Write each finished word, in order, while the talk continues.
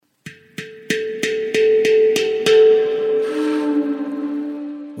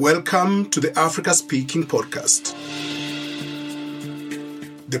Welcome to the Africa Speaking Podcast.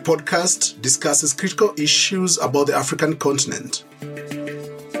 The podcast discusses critical issues about the African continent.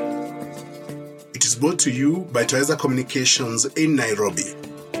 It is brought to you by Toyeza Communications in Nairobi.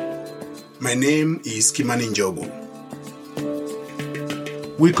 My name is Kimani Njogu.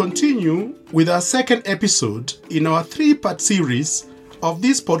 We continue with our second episode in our three-part series of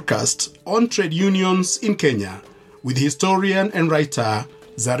this podcast on trade unions in Kenya with historian and writer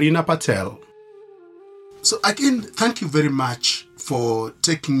Zarina Patel. So again, thank you very much for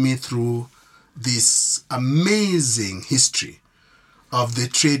taking me through this amazing history of the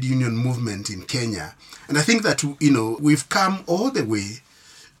trade union movement in Kenya. And I think that, we've come all the way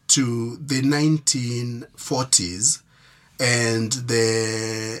to the 1940s, and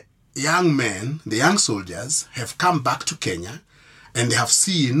the young men, the young soldiers, have come back to Kenya, and they have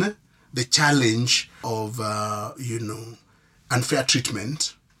seen the challenge of, unfair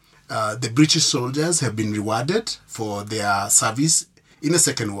treatment. The British soldiers have been rewarded for their service in the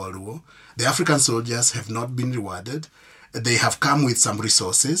Second World War. The African soldiers have not been rewarded. They have come with some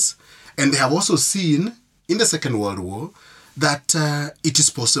resources. And they have also seen in the Second World War that it is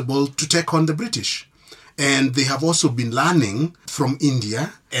possible to take on the British. And they have also been learning from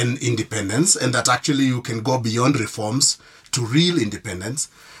India and independence, and that actually you can go beyond reforms to real independence.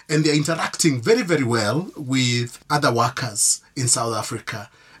 And they're interacting very, very well with other workers in South Africa.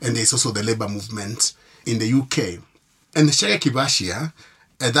 And there's also the labor movement in the UK. And Shege Kibashia,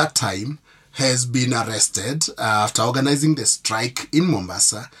 at that time, has been arrested after organizing the strike in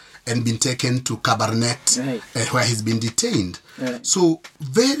Mombasa and been taken to Kabarnet, where he's been detained. Right. So,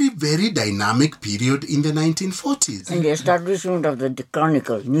 very, very dynamic period in the 1940s. And the establishment of the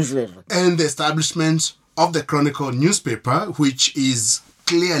Chronicle newspaper. And the establishment of the Chronicle newspaper, which is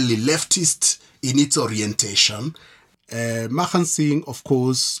clearly leftist in its orientation. Makhan Singh, of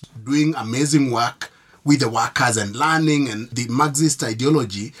course, doing amazing work with the workers and learning, and the Marxist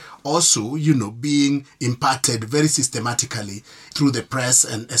ideology also, being imparted very systematically through the press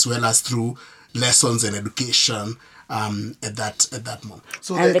and as well as through lessons and education at that moment.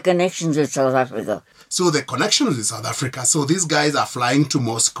 So and the connections with South Africa. So the connections with South Africa. So these guys are flying to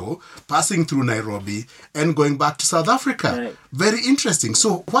Moscow, passing through Nairobi, and going back to South Africa. Right. Very interesting.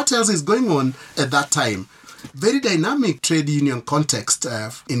 So what else is going on at that time? Very dynamic trade union context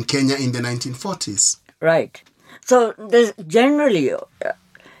in Kenya in the 1940s. Right. So there's generally,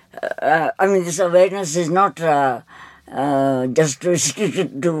 this awareness is not just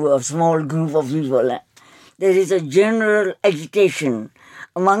restricted to a small group of people. There is a general agitation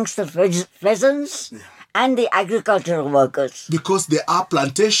amongst the peasants and the agricultural workers. Because there are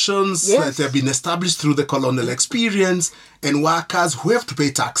plantations that have been established through the colonial experience, and workers who have to pay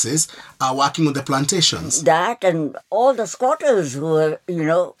taxes are working on the plantations. That and all the squatters who are,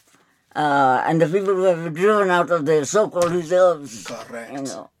 and the people who have been driven out of their so-called reserves. Correct.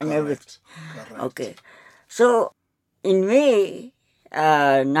 And everything. Correct. Okay. So, in May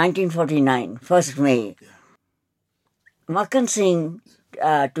 1949, 1st May, Makhan Singh,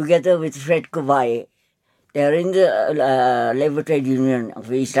 together with Fred Kubai, they are in the Labour Trade Union of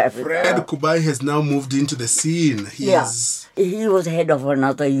East Africa. Fred Kubai has now moved into the scene. He was head of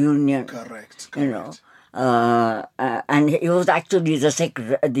another union. Correct. And he was actually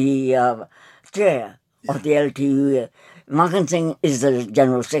the chair of the LTU. Makhan Singh is the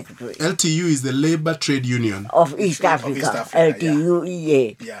general secretary. LTU is the Labour Trade Union of East Africa.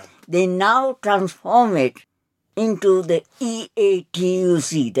 LTUEA. Yeah. They now transform it into the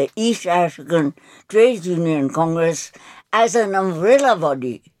EATUC, the East African Trade Union Congress, as an umbrella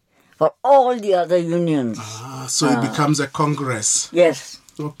body for all the other unions. So it becomes a congress. Yes.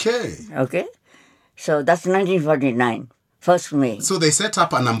 Okay. So that's 1949, 1st May. So they set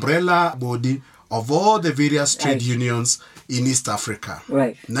up an umbrella body of all the various trade unions in East Africa.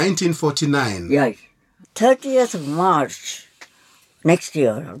 Right. 1949. Right. 30th of March next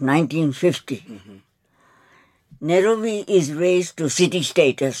year, 1950. Nairobi is raised to city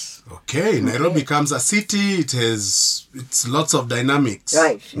status. Okay, Nairobi becomes a city. It's lots of dynamics.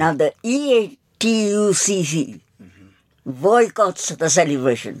 Right. Now the EATUCC boycotts the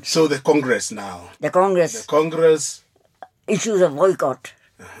celebration. So the Congress now. The Congress issues a boycott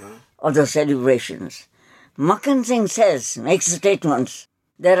of the celebrations. Makhan Singh makes statements.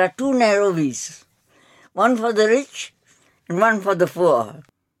 There are two Nairobis, one for the rich and one for the poor.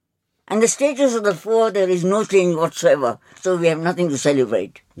 And the status of the poor, there is no change whatsoever. So we have nothing to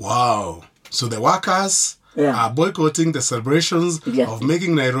celebrate. Wow. So the workers are boycotting the celebrations of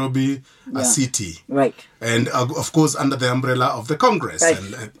making Nairobi a city. Right. And of course, under the umbrella of the Congress. Right.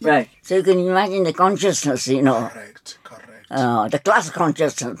 And, right. So you can imagine the consciousness, Correct. the class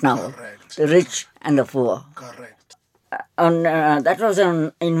consciousness now. Correct. The rich and the poor. Correct. That was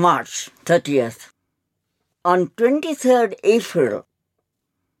in March 30th. On 23rd April,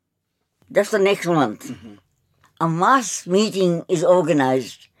 that's the next month, a mass meeting is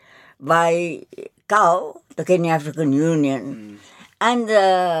organized by CAU, the Kenyan African Union, and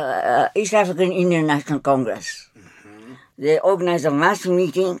the East African Indian National Congress. They organize a mass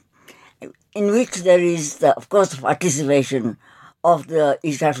meeting in which there is, of course, participation of the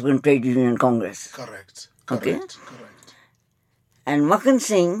East African Trade Union Congress. Correct. Okay. Correct. And Makhan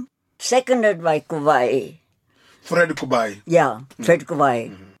Singh, seconded by Kubai, Fred Kubai. yeah, Fred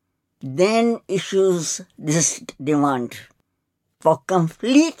Kubai, then issues this demand for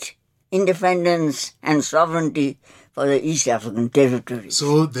complete independence and sovereignty for the East African territories.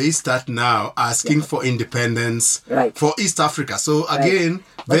 So they start now asking for independence Right. for East Africa. So again,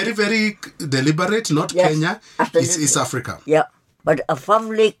 very, very deliberate, not Yes, Kenya, absolutely. it's East Africa. Yeah, but a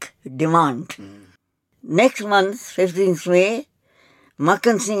public demand. Next month, 15th May,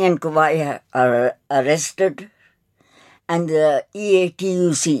 Makhan Singh and Kubai are arrested and the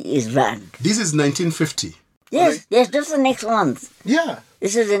EATUC is banned. This is 1950. Yes, just the next month. Yeah.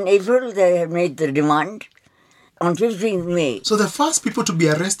 This is in April, they had made the demand. On 15th May. So the first people to be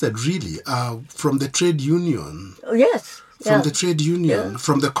arrested really are from the trade union, Oh, yes. from the trade union,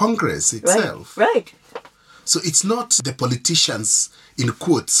 from the Congress itself. Right. So it's not the politicians in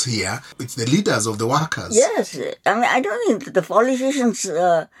quotes here, it's the leaders of the workers. Yes. I mean, I don't think the politicians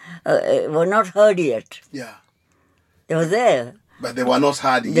were not heard yet. Yeah. They were there. But they were not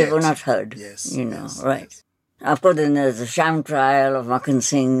heard yet. They were not heard. Yes. You know, yes, right. yes. Of course, then there's the sham trial of Makhan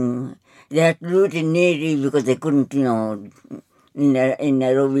Singh. They had to do it in Nairobi because they couldn't, in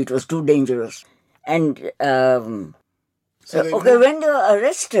Nairobi it was too dangerous. And, when they were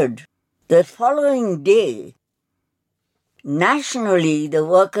arrested, the following day, nationally, the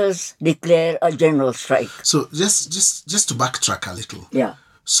workers declare a general strike. So just to backtrack a little. Yeah.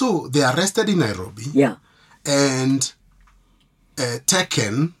 So they are arrested in Nairobi. Yeah. And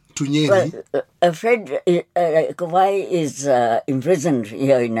taken to Nyeri. Well, Fred Kubai is imprisoned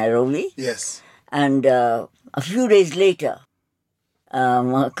here in Nairobi. Yes. And a few days later,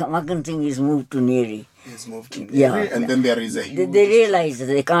 Makhan Singh is moved to Nyeri. He's moved to Nyeri. Yeah. And then there is a huge... They realize that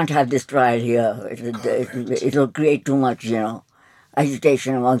they can't have this trial here. It will create too much,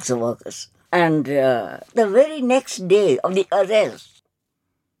 agitation amongst the workers. And the very next day of the arrest,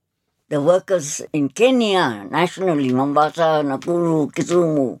 the workers in Kenya, nationally, Mombasa, Nakuru,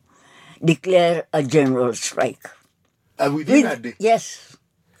 Kisumu, declare a general strike. Within a day? Yes,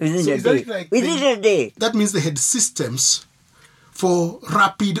 within So a is that day. like Within a day. That means they had systems for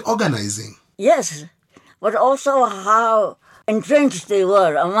rapid organizing. Yes, but also how entrenched they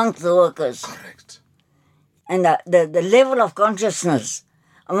were amongst the workers. Correct. And the level of consciousness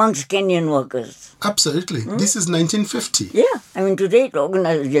amongst Kenyan workers. Absolutely. This is 1950. Yeah, I mean, today to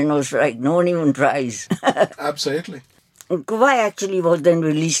organize a general strike, no one even tries. Absolutely. Kubai actually was then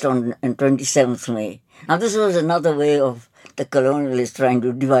released on 27th May. Now, this was another way of the colonialists trying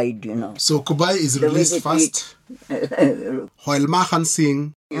to divide, So Kubai is released first, while Makhan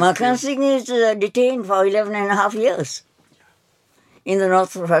Singh... Makhan Singh is detained for 11 and a half years in the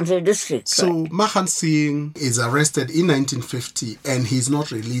North Frontier District. So Makhan Singh is arrested in 1950 and he's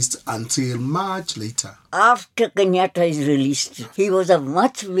not released until much later. After Kenyatta is released, he was a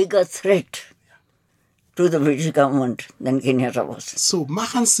much bigger threat to the British government than Kenyatta was. So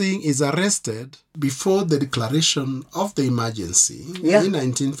Makhan Singh is arrested before the declaration of the emergency in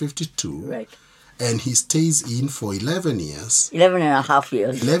 1952. Right. And he stays in for 11 years. 11 and a half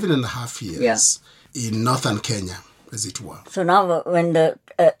years. 11 and a half years in northern Kenya, as it were. So now when the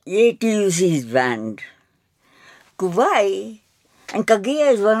ATUC is banned, Kubai and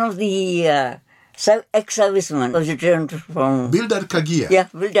Kagia is one of the ex-servicemen was returned from... Bildad Kagia. Yeah,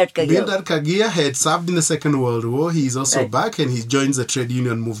 Bildad Kagia. Bildad Kagia had served in the Second World War. He is also back and he joins the trade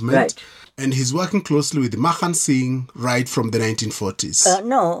union movement. Right. And he's working closely with Makhan Singh right from the 1940s.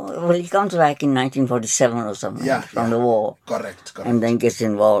 No, he comes back in 1947 or something from the war. Correct. And then gets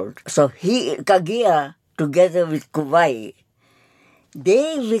involved. So Kagia, together with Kubai,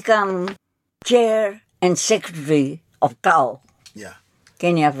 they become chair and secretary of CAU. Yeah.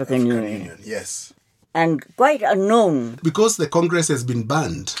 Kenyan African Union. Yes. And quite unknown. Because the Congress has been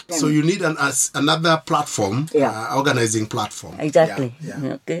banned. So you need another platform, organizing platform. Exactly.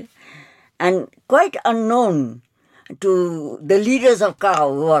 Yeah. Okay. And quite unknown to the leaders of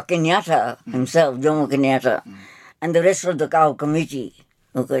CAU, who are Kenyatta himself, Jomo Kenyatta, and the rest of the CAU committee.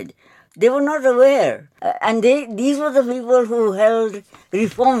 Okay. They were not aware. And these were the people who held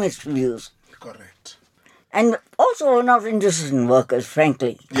reformist views. Correct. And also we're not interested in workers,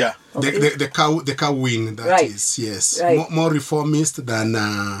 frankly. Yeah, Okay. the cow wing, that Right. is, yes. Right. More reformist than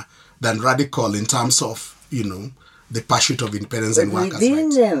radical in terms of, the pursuit of independence and workers' Within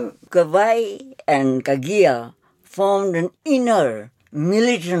rights. them, Kawai and Kagia formed an inner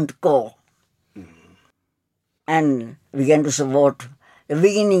militant core and began to support the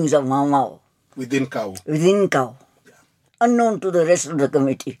beginnings of Mau Mau Within cow. within Kau, unknown to the rest of the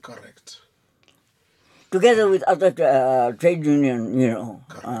committee, Correct. together with other trade union,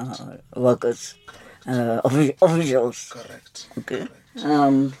 workers, officials. Correct. Okay.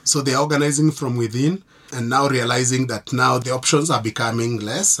 So they're organizing from within and now realizing that now the options are becoming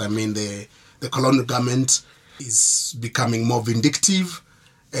less. I mean, the colonial government is becoming more vindictive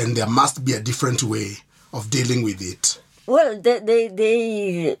and there must be a different way of dealing with it. Well,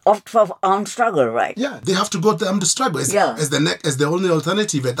 they opt for armed struggle, right? Yeah, they have to go to the armed struggle as the only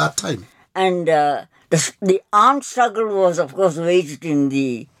alternative at that time. And the armed struggle was, of course, waged in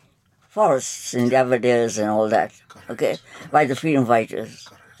the forests, in the Aberdares and all that, okay, by the freedom fighters.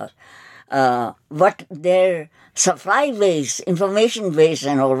 But their supply base, information base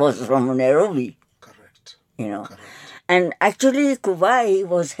and all was from Nairobi, Correct. And actually Kuwai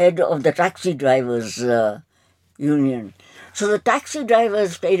was head of the taxi drivers union. So the taxi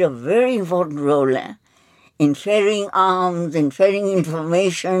drivers played a very important role in ferrying arms, in ferrying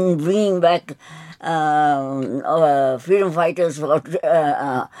information, bringing back freedom fighters for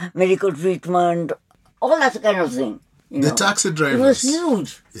medical treatment, all that kind of thing. The taxi drivers. It was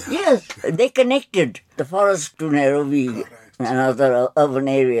huge. Yeah. Yes. They connected the forest to Nairobi and other urban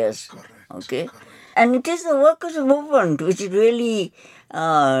areas. Correct. Okay. And it is the workers' movement which really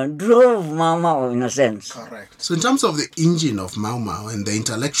drove Mau Mau in a sense. Correct. So in terms of the engine of Mau Mau and the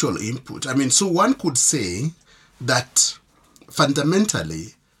intellectual input, I mean, so one could say that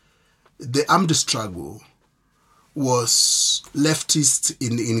fundamentally the armed struggle was leftist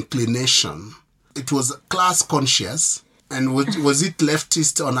in inclination. It was class conscious, and was it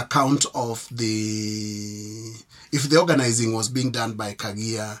leftist on account of if the organizing was being done by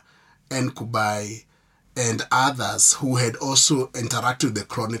Kagia and Kubai and others who had also interacted with the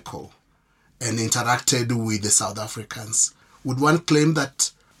Chronicle and interacted with the South Africans, would one claim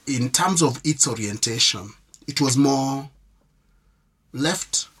that in terms of its orientation, it was more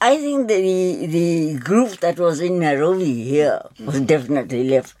left? I think the group that was in Nairobi here was definitely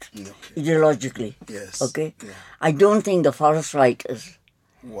left, ideologically. Yes. Okay? Yeah. I don't think the forest fighters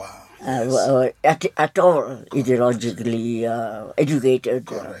Wow. were at all ideologically educated,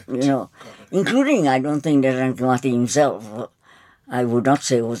 Correct. including, I don't think Naran Kimati himself, I would not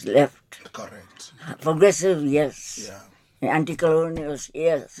say was left. Correct. Progressive, yes. Yeah. Anti-colonials,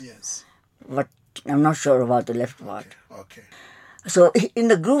 yes. Yes. But I'm not sure about the left part. Okay. So in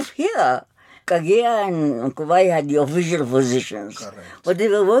the group here, Kagia and Kuwai had the official positions. Correct. But they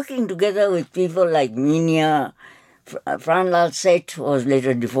were working together with people like Minya, Franlal Seth was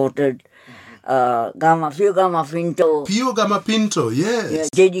later deported, Pio Gama Pinto, Pio Gama Pinto, yes.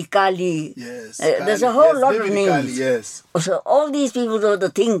 J.D. Kali. Yes. There's a whole lot of David names. Kali, yes. So all these people were the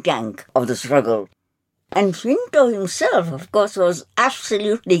think tank of the struggle. And Pinto himself, of course, was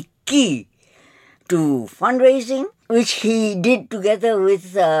absolutely key to fundraising, which he did together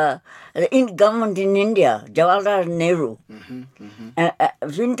with the government in India, Jawaharlal Nehru.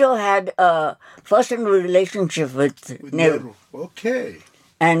 Pinto had a personal relationship with Nehru Okay.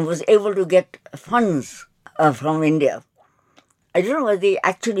 and was able to get funds from India. I don't know whether he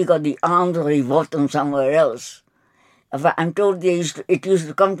actually got the arms or he bought them somewhere else. I'm told it used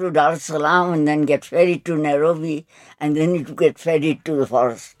to come to Dar es Salaam and then get ferried to Nairobi and then it would get ferried to the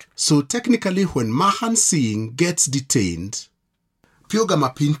forest. So technically, when Makhan Singh gets detained, Pio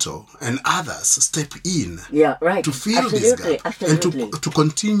Gama Pinto and others step in to fill this gap and to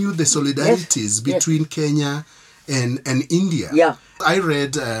continue the solidarities between Kenya and India. Yeah. I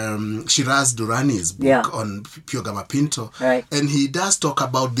read Shiraz Durrani's book on Pio Gama Pinto, and he does talk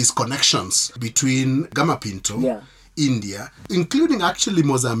about these connections between Gama Pinto, India, including actually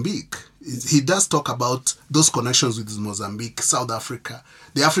Mozambique. He does talk about those connections with Mozambique, South Africa,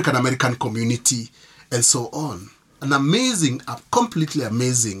 the African American community, and so on. An amazing, completely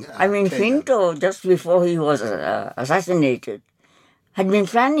amazing. I mean, Pinto, just before he was assassinated, had been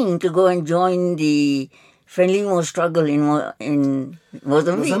planning to go and join the Frelimo struggle in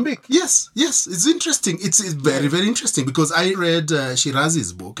Mozambique. Mozambique, yes. It's interesting. It's very, very interesting because I read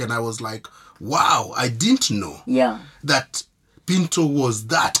Shiraz's book and I was like, wow, I didn't know that Pinto was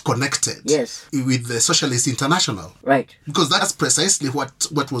that connected Yes. with the Socialist International. Right. Because that's precisely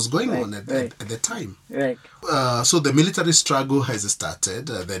what was going on at the time. Right. So the military struggle has started,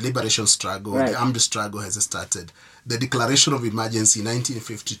 the liberation struggle, Right. the armed struggle has started. The declaration of emergency in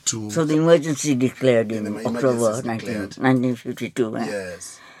 1952. So the emergency declared in emergency October declared. 1952.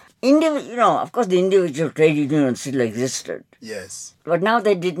 Yes. Of course, the individual trade unions still existed. Yes. But now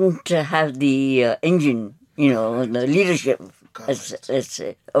they didn't have the engine, the leadership, let's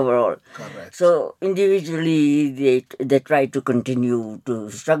say, overall. Correct. So individually, they tried to continue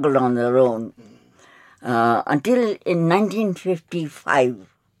to struggle on their own until in 1955,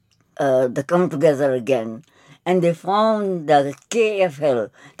 they come together again and they formed the KFL,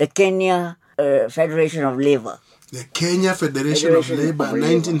 the Kenya Federation of Labour. The Kenya Federation of Labour,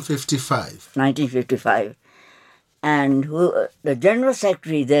 1955. 1955. And the General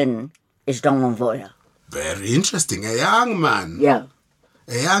Secretary then is Tom Mboya. Very interesting. A young man. Yeah.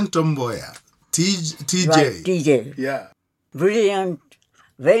 A young Tom Mboya. TJ. Right, TJ. Yeah. Brilliant,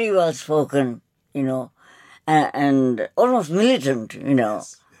 very well spoken, and almost militant,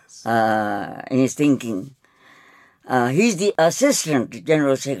 Yes. in his thinking. He's the Assistant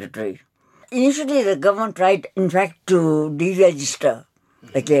General Secretary. Initially, the government tried, in fact, to deregister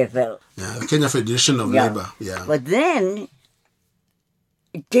the KFL. Yeah, the Kenya Federation of Labour. Yeah. But then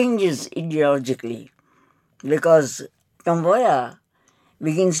it changes ideologically because Tom Mboya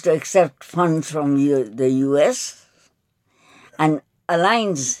begins to accept funds from the US and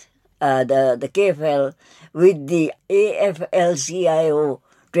aligns the KFL with the AFL-CIO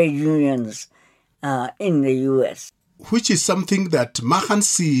trade unions in the US. Which is something that Makhan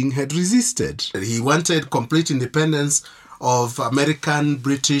Singh had resisted. He wanted complete independence of American,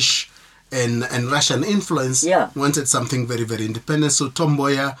 British, and Russian influence. Yeah. Wanted something very, very independent. So Tom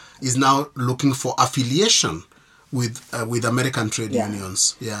Mboya is now looking for affiliation with American trade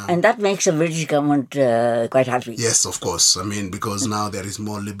unions. Yeah. And that makes the British government quite happy. Yes, of course. I mean, because now there is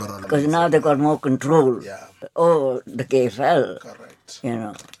more liberal. Because now they've got more control over the KFL. Correct.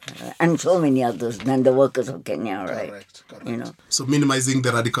 And so many others than the workers of Kenya, right? Correct. So minimizing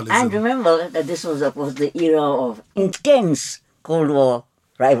the radicalism. And remember that this was, of course, the era of intense Cold War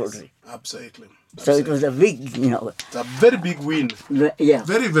rivalry. Absolutely. So it was a big, It's a very big win. Yeah.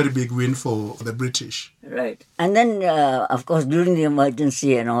 Very, very big win for the British. Right. And then, of course, during the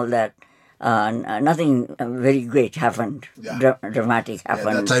emergency and all that, nothing very great happened, dramatic happened.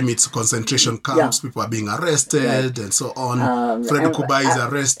 At that time, it's concentration camps, people are being arrested and so on. Fred Kuba is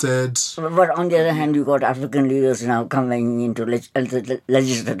arrested. But on the other hand, you got African leaders now coming into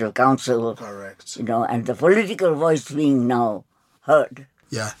legislative council. Correct. And the political voice being now heard.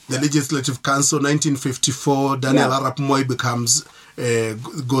 Yeah, the Legislative Council, 1954, Daniel Arap Moi goes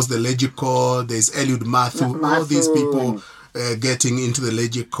the Legicor, there's Eliud Mathu, all these people getting into the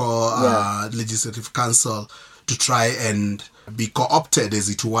Legicor Legislative Council to try and be co-opted, as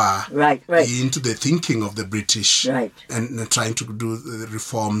it were, into the thinking of the British and trying to do the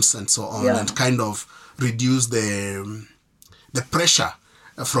reforms and so on and kind of reduce the pressure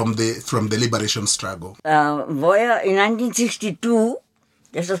from the liberation struggle. Mboya, in 1962,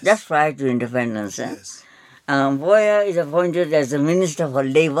 just prior to independence, Mboya is appointed as the Minister for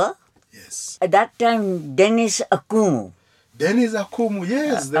Labour. Yes. At that time, Dennis Akumu.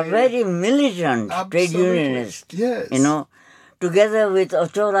 Yes. A very militant trade unionist. Yes. Together with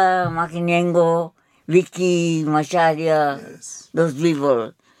Ochola, Makinengo, Vicky, Macharia, those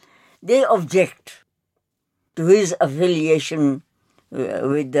people, they object to his affiliation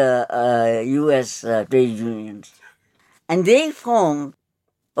with the U.S. trade unions. And they formed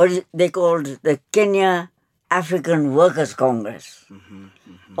what they called the Kenya African Workers' Congress,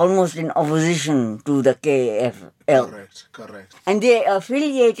 almost in opposition to the KFL. Correct. And they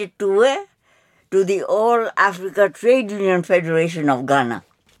affiliated to where? To the All Africa Trade Union Federation of Ghana.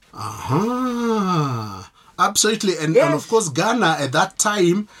 Absolutely. And of course, Ghana at that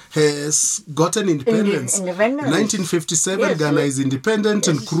time has gotten independence. In 1957, Ghana is independent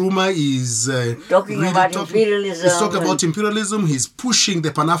and Nkrumah is talking about imperialism. He's talking about imperialism. He's pushing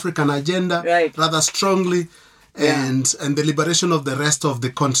the Pan-African agenda rather strongly and the liberation of the rest of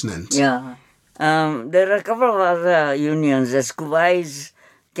the continent. Yeah. There are a couple of other unions. There's Kuwai's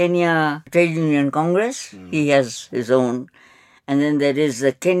Kenya Trade Union Congress. He has his own. And then there is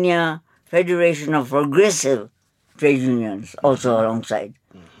the Kenya Federation of Progressive Trade Unions, also alongside.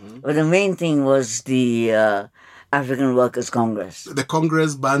 But the main thing was the African Workers' Congress. The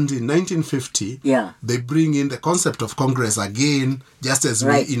Congress banned in 1950. Yeah. They bring in the concept of Congress again, just as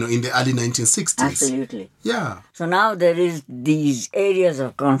we, in the early 1960s. Absolutely. Yeah. So now there is these areas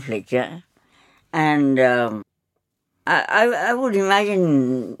of conflict, and I would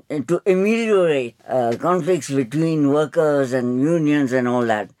imagine to ameliorate conflicts between workers and unions and all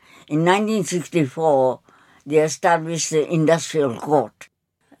that. In 1964, they established the Industrial Court.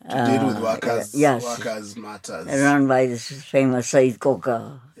 To deal with workers' matters. Run by this famous Said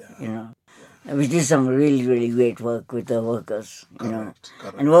Koka, which did some really, really great work with the workers, Correct.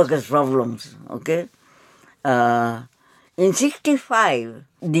 and workers' problems, okay? In 65,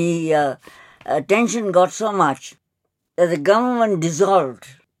 the tension got so much that the government dissolved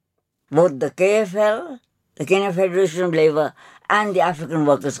both the KFL, the Kenya Federation of Labour, and the African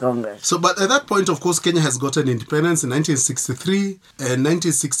Workers' Congress. So, but at that point, of course, Kenya has gotten independence in 1963 and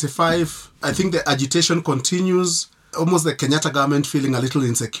 1965. I think the agitation continues. Almost the Kenyatta government feeling a little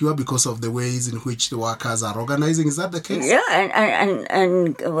insecure because of the ways in which the workers are organizing. Is that the case? Yeah,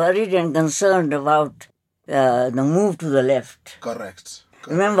 and worried and concerned about the move to the left. Correct.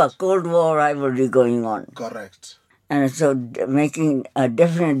 Remember, Cold War rivalry going on. Correct. And so making a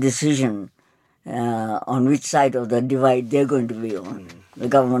definite decision on which side of the divide they're going to be on, the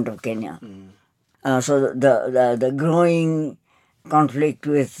government of Kenya. So the growing conflict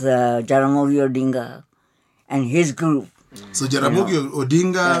with Jaramogi Odinga and his group. So Jaramogi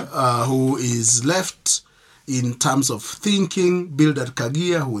Odinga, who is left in terms of thinking, Bildad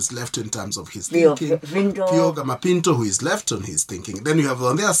Kagia, who is left in terms of his thinking, Pio Gamapinto, who is left on his thinking. Then you have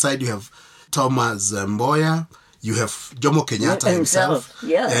on the other side, you have Thomas Mboya, you have Jomo Kenyatta himself,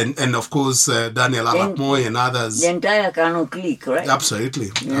 and of course Daniel Arap Moi and others. The entire Kanu clique, right?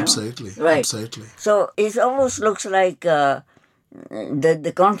 Absolutely. Right. Absolutely. So it almost looks like the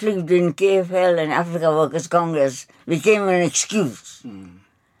conflict between KFL and Africa Workers' Congress became an excuse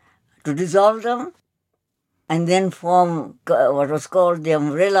to dissolve them and then form what was called the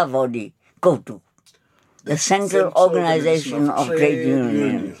umbrella body, COTU. The Central Organization of Trade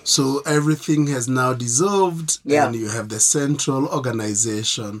Unions. So everything has now dissolved and you have the Central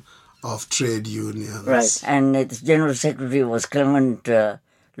Organization of Trade Unions. Right, and its General Secretary was Clement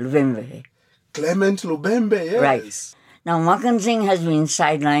Lubembe. Clement Lubembe, yes. Right. Now Makhan Singh has been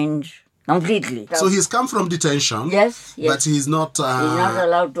sidelined completely. So he's come from detention. Yes. But he's not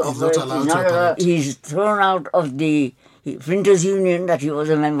allowed to operate. He's thrown out of the Printers Union that he was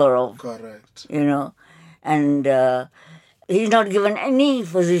a member of. Correct. And he's not given any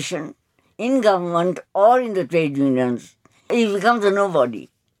position in government or in the trade unions. He becomes a nobody.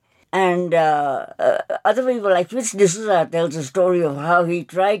 And other people like Fitz D'Souza tells a story of how he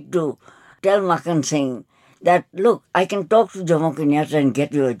tried to tell Makhan Singh that, look, I can talk to Jomo Kenyatta and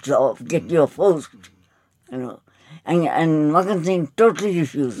get you a job, get you a post, And Makhan Singh totally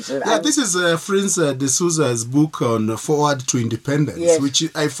refused. This is Fitz D'Souza's book on Forward to Independence, which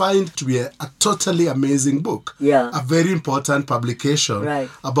I find to be a totally amazing book. Yeah. A very important publication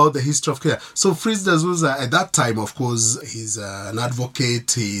about the history of Kenya. So Fitz D'Souza, at that time, of course, he's an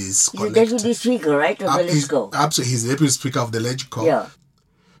advocate. He's the deputy speaker, right, of the LegCo. Absolutely, he's the deputy speaker of the LegCo. Yeah.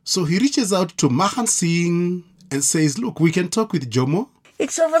 So he reaches out to Makhan Singh and says, look, we can talk with Jomo.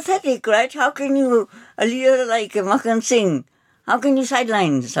 It's so pathetic, right? How can you, a leader like Makhan Singh, how can you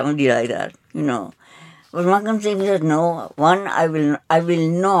sideline somebody like that, But Makhan Singh said, no, one, I will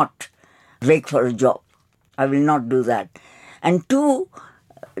not beg for a job. I will not do that. And two,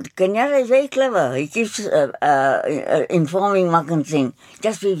 Kenyatta is very clever. He keeps informing Makhan Singh,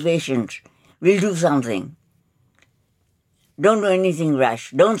 just be patient. We'll do something. Don't do anything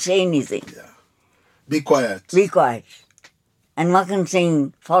rash. Don't say anything. Yeah. Be quiet. Be quiet. And Makhan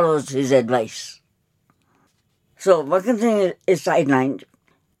Singh follows his advice. So Makhan Singh is sidelined.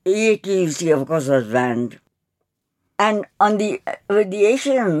 EATUC, of course, was banned. And with the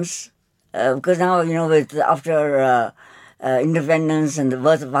Asians, because now, after independence and the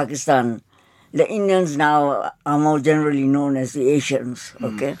birth of Pakistan, the Indians now are more generally known as the Asians,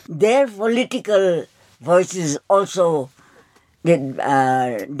 okay? Their political voices also get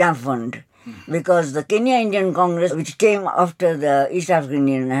dampened. Because the Kenya Indian Congress, which came after the East African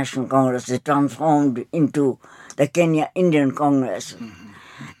Indian National Congress, is transformed into the Kenya Indian Congress.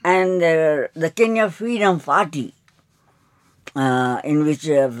 And the Kenya Freedom Party, in which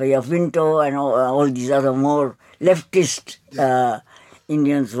Pinto and all these other more leftist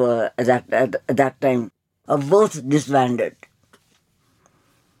Indians were at that time, are both disbanded.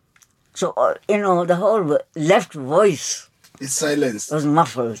 So, the whole left voice is silenced. Was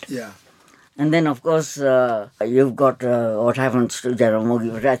muffled. Yeah. And then, of course, you've got what happens to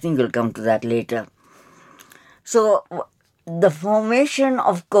Jaramogi, but I think we'll come to that later. So, the formation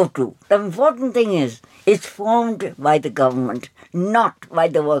of COTU, the important thing is, it's formed by the government, not by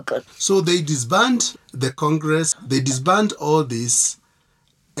the workers. So they disband the Congress, they disband all this,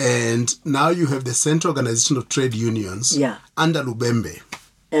 And now you have the Central Organization of Trade Unions under Lubembe.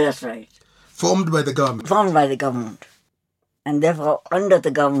 That's right. Formed by the government. Formed by the government. And therefore under the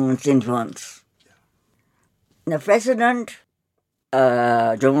government's influence. The president,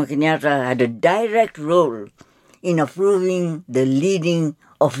 Jomo Kenyatta, had a direct role in approving the leading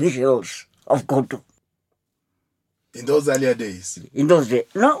officials of KOTU. In those earlier days? In those days.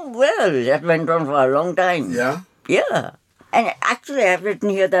 No, well, that went on for a long time. Yeah? Yeah. And actually, I've written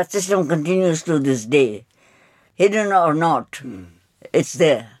here that system continues to this day. Hidden or not, it's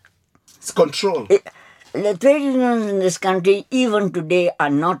there. It's control. The trade unions in this country, even today, are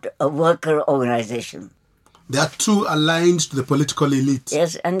not a worker organization. They are too aligned to the political elite.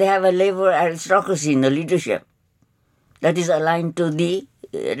 Yes, and they have a labor aristocracy in the leadership that is aligned to the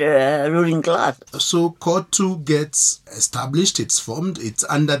ruling class. So KOTU gets established, it's formed, it's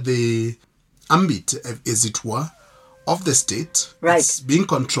under the ambit, as it were, of the state. Right. It's being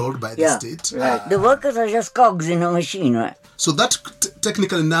controlled by the state. Right. The workers are just cogs in a machine, right? So that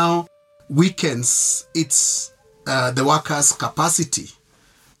technically now weakens the workers' capacity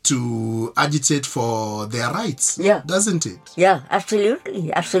to agitate for their rights, doesn't it? Yeah,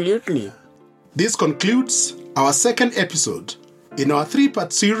 absolutely, absolutely. This concludes our second episode in our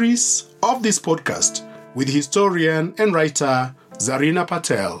 3-part series of this podcast with historian and writer Zarina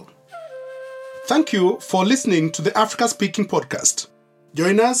Patel. Thank you for listening to the Africa Speaking Podcast.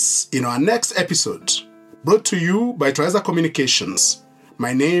 Join us in our next episode, brought to you by Twaweza Communications.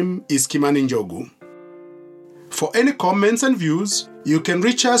 My name is Kimani Njogu. For any comments and views, you can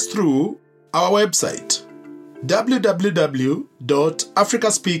reach us through our website,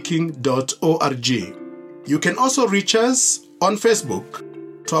 www.africaspeaking.org. You can also reach us on Facebook,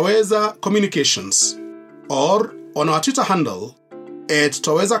 Twaweza Communications, or on our Twitter handle at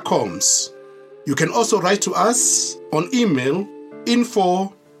Twaweza Comms. You can also write to us on email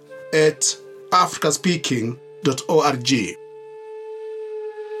info@africaspeaking.org.